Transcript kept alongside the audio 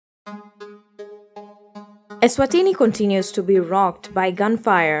eSwatini continues to be rocked by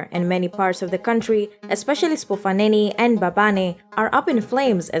gunfire, and many parts of the country, especially Sphofaneni and Mbabane, are up in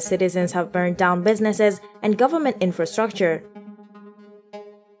flames as citizens have burned down businesses and government infrastructure.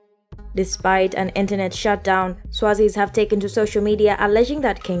 Despite an internet shutdown, Swazis have taken to social media alleging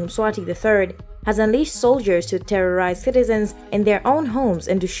that King Mswati III has unleashed soldiers to terrorize citizens in their own homes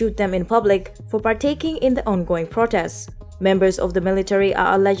and to shoot them in public for partaking in the ongoing protests. Members of the military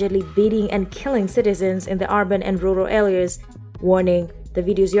are allegedly beating and killing citizens in the urban and rural areas. Warning, the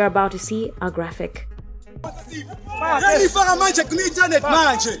videos you're about to see are graphic.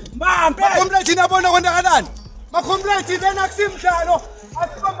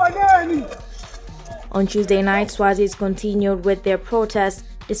 On Tuesday night, Swazis continued with their protests.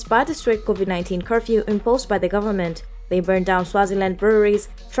 Despite the strict COVID-19 curfew imposed by the government, they burned down Swaziland breweries,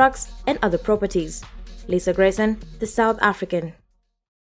 trucks, and other properties. Lisa Grayson, The South African.